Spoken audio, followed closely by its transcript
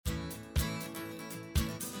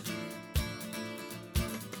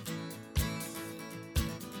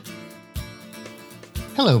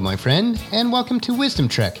Hello, my friend, and welcome to Wisdom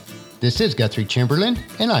Trek. This is Guthrie Chamberlain,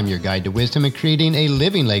 and I'm your guide to wisdom and creating a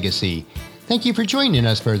living legacy. Thank you for joining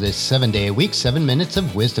us for this 7-day-a-week, 7 Minutes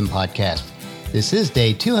of Wisdom podcast. This is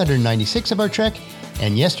day 296 of our trek,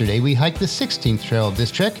 and yesterday we hiked the 16th trail of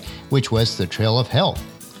this trek, which was the Trail of Health.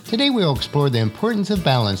 Today we will explore the importance of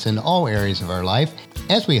balance in all areas of our life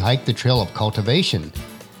as we hike the Trail of Cultivation.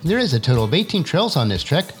 There is a total of 18 trails on this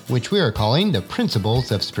trek, which we are calling the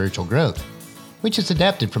Principles of Spiritual Growth, which is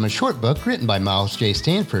adapted from a short book written by Miles J.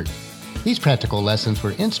 Stanford. These practical lessons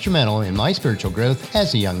were instrumental in my spiritual growth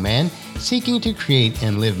as a young man seeking to create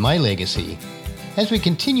and live my legacy. As we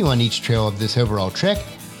continue on each trail of this overall trek,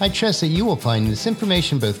 I trust that you will find this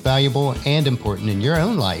information both valuable and important in your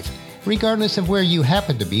own life, regardless of where you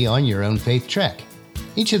happen to be on your own faith trek.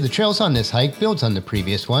 Each of the trails on this hike builds on the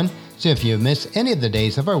previous one, so if you have missed any of the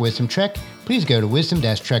days of our Wisdom Trek, please go to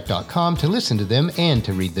wisdom-trek.com to listen to them and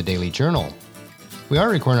to read the daily journal. We are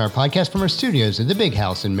recording our podcast from our studios at the Big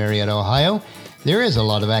House in Marietta, Ohio. There is a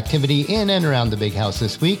lot of activity in and around the Big House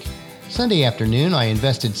this week. Sunday afternoon, I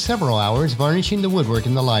invested several hours varnishing the woodwork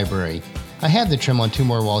in the library. I have the trim on 2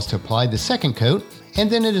 more walls to apply the second coat, and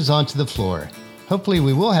then it is onto the floor. Hopefully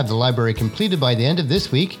we will have the library completed by the end of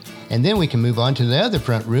this week, and then we can move on to the other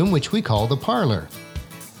front room, which we call the parlor.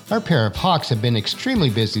 Our pair of hawks have been extremely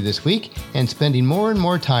busy this week and spending more and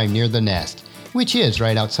more time near the nest, which is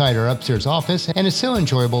right outside our upstairs office, and is so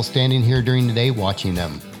enjoyable standing here during the day watching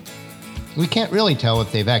them. We can't really tell if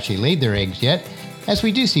they've actually laid their eggs yet, as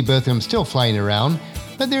we do see both of them still flying around,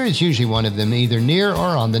 but there is usually one of them either near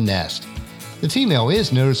or on the nest. The female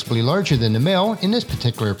is noticeably larger than the male in this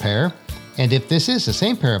particular pair, and if this is the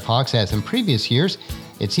same pair of hawks as in previous years,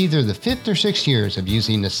 it's either the 5th or 6th years of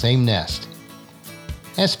using the same nest.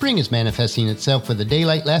 As spring is manifesting itself with the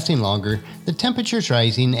daylight lasting longer, the temperatures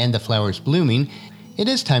rising, and the flowers blooming, it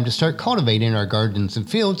is time to start cultivating our gardens and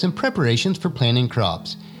fields in preparations for planting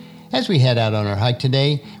crops. As we head out on our hike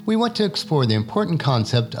today, we want to explore the important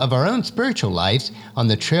concept of our own spiritual lives on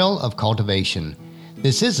the Trail of Cultivation.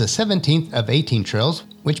 This is the 17th of 18 trails,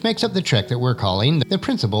 which makes up the trek that we're calling the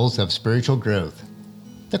Principles of Spiritual Growth.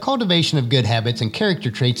 The cultivation of good habits and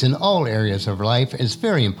character traits in all areas of life is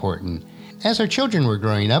very important. As our children were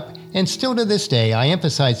growing up, and still to this day, I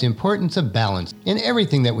emphasize the importance of balance in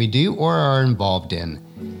everything that we do or are involved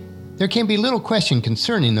in. There can be little question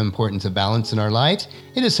concerning the importance of balance in our lives.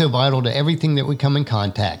 It is so vital to everything that we come in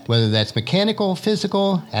contact, whether that's mechanical,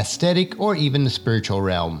 physical, aesthetic, or even the spiritual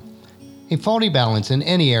realm. A faulty balance in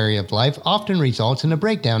any area of life often results in a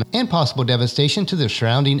breakdown and possible devastation to the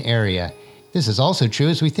surrounding area. This is also true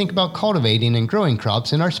as we think about cultivating and growing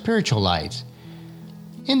crops in our spiritual lives.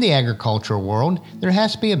 In the agricultural world, there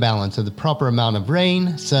has to be a balance of the proper amount of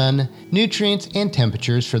rain, sun, nutrients, and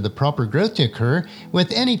temperatures for the proper growth to occur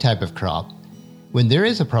with any type of crop. When there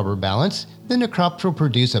is a proper balance, then the crops will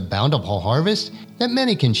produce a bountiful harvest that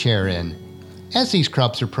many can share in. As these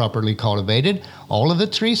crops are properly cultivated, all of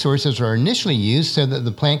its resources are initially used so that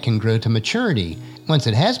the plant can grow to maturity. Once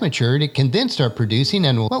it has matured, it can then start producing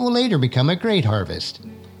and what will later become a great harvest.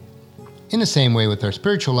 In the same way with our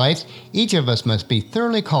spiritual lives, each of us must be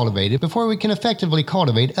thoroughly cultivated before we can effectively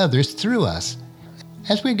cultivate others through us.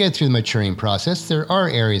 As we go through the maturing process, there are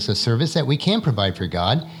areas of service that we can provide for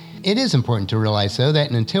God. It is important to realize, though,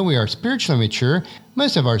 that until we are spiritually mature,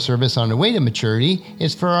 most of our service on the way to maturity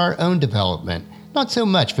is for our own development, not so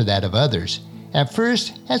much for that of others. At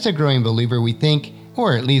first, as a growing believer, we think,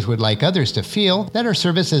 or at least would like others to feel, that our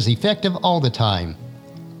service is effective all the time.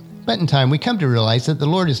 But in time, we come to realize that the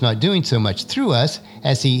Lord is not doing so much through us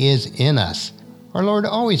as He is in us. Our Lord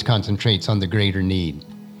always concentrates on the greater need.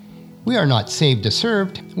 We are not saved to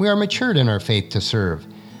serve, we are matured in our faith to serve.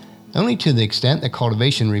 Only to the extent that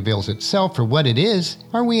cultivation reveals itself for what it is,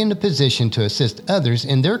 are we in a position to assist others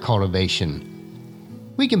in their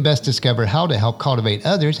cultivation. We can best discover how to help cultivate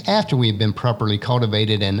others after we have been properly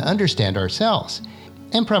cultivated and understand ourselves.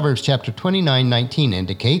 And Proverbs chapter 29:19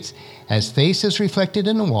 indicates, as face is reflected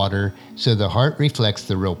in the water, so the heart reflects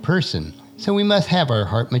the real person. So we must have our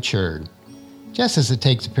heart matured. Just as it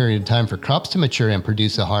takes a period of time for crops to mature and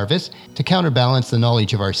produce a harvest to counterbalance the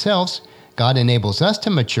knowledge of ourselves, God enables us to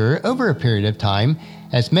mature over a period of time,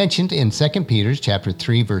 as mentioned in 2 Peter chapter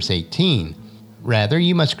 3, verse 18. Rather,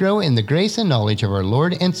 you must grow in the grace and knowledge of our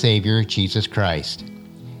Lord and Savior, Jesus Christ.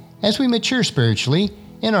 As we mature spiritually,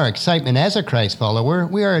 in our excitement as a Christ follower,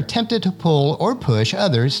 we are tempted to pull or push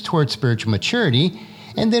others towards spiritual maturity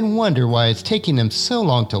and then wonder why it's taking them so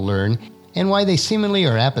long to learn and why they seemingly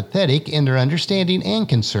are apathetic in their understanding and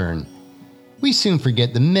concern. We soon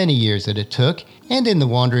forget the many years that it took, and in the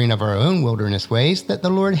wandering of our own wilderness ways, that the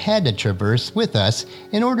Lord had to traverse with us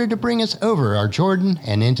in order to bring us over our Jordan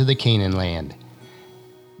and into the Canaan land.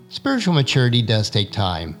 Spiritual maturity does take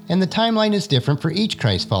time, and the timeline is different for each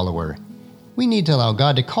Christ follower. We need to allow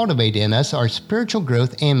God to cultivate in us our spiritual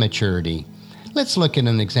growth and maturity. Let's look at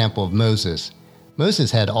an example of Moses.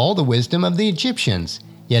 Moses had all the wisdom of the Egyptians,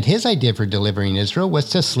 yet his idea for delivering Israel was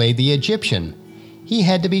to slay the Egyptian. He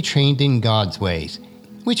had to be trained in God's ways,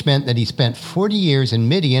 which meant that he spent 40 years in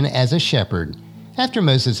Midian as a shepherd. After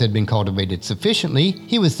Moses had been cultivated sufficiently,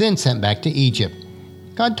 he was then sent back to Egypt.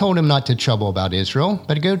 God told him not to trouble about Israel,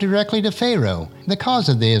 but to go directly to Pharaoh, the cause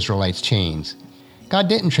of the Israelites' chains. God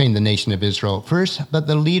didn't train the nation of Israel at first, but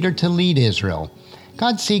the leader to lead Israel.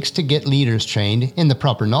 God seeks to get leaders trained in the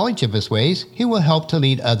proper knowledge of his ways who will help to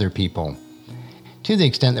lead other people. To the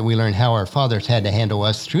extent that we learn how our fathers had to handle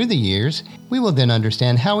us through the years, we will then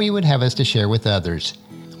understand how he would have us to share with others.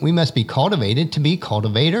 We must be cultivated to be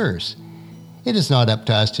cultivators. It is not up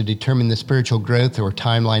to us to determine the spiritual growth or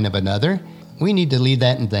timeline of another. We need to leave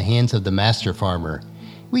that in the hands of the master farmer.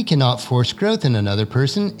 We cannot force growth in another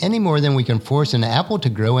person any more than we can force an apple to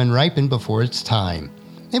grow and ripen before its time.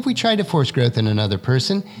 If we try to force growth in another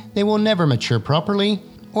person, they will never mature properly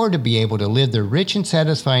or to be able to live the rich and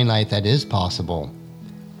satisfying life that is possible.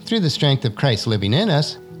 Through the strength of Christ living in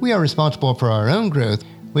us, we are responsible for our own growth,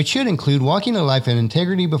 which should include walking a life of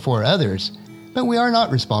integrity before others, but we are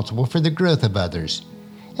not responsible for the growth of others.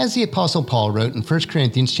 As the Apostle Paul wrote in 1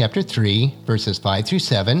 Corinthians chapter 3, verses 5 through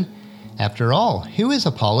 7, "After all, who is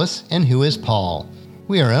Apollos and who is Paul?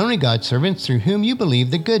 We are only God's servants through whom you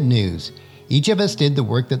believe the good news. Each of us did the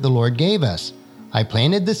work that the Lord gave us. I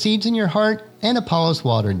planted the seeds in your heart, and Apollos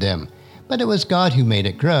watered them, but it was God who made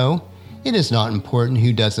it grow. It is not important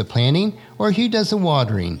who does the planting or who does the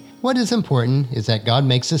watering. What is important is that God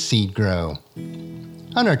makes the seed grow."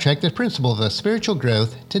 On our trek, The Principle of Spiritual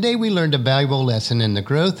Growth, today we learned a valuable lesson in the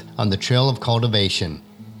growth on the trail of cultivation.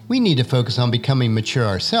 We need to focus on becoming mature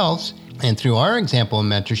ourselves, and through our example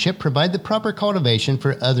and mentorship, provide the proper cultivation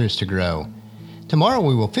for others to grow. Tomorrow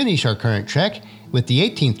we will finish our current trek with the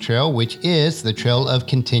 18th trail, which is the Trail of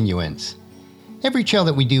Continuance. Every trail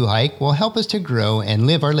that we do hike will help us to grow and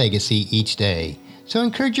live our legacy each day. So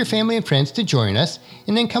encourage your family and friends to join us,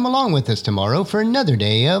 and then come along with us tomorrow for another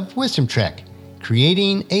day of Wisdom Trek,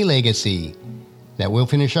 Creating a Legacy. That will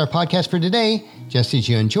finish our podcast for today. Just as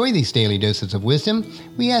you enjoy these daily doses of wisdom,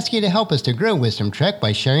 we ask you to help us to grow Wisdom Trek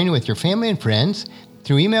by sharing it with your family and friends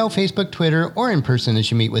through email, Facebook, Twitter, or in person as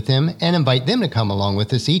you meet with them, and invite them to come along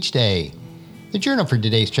with us each day. The journal for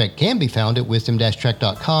today's trek can be found at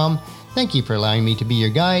wisdom-trek.com. Thank you for allowing me to be your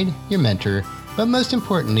guide, your mentor, but most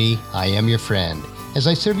importantly, I am your friend, as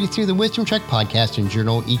I serve you through the Wisdom Trek podcast and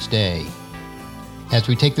journal each day. As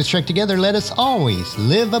we take this trek together, let us always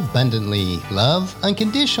live abundantly, love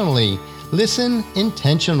unconditionally, listen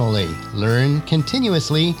intentionally, learn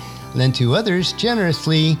continuously, lend to others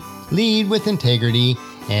generously, lead with integrity,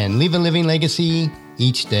 and leave a living legacy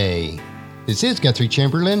each day. This is Guthrie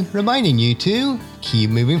Chamberlain reminding you to keep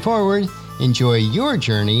moving forward, enjoy your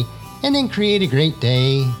journey, and then create a great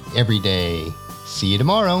day every day. See you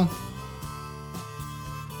tomorrow.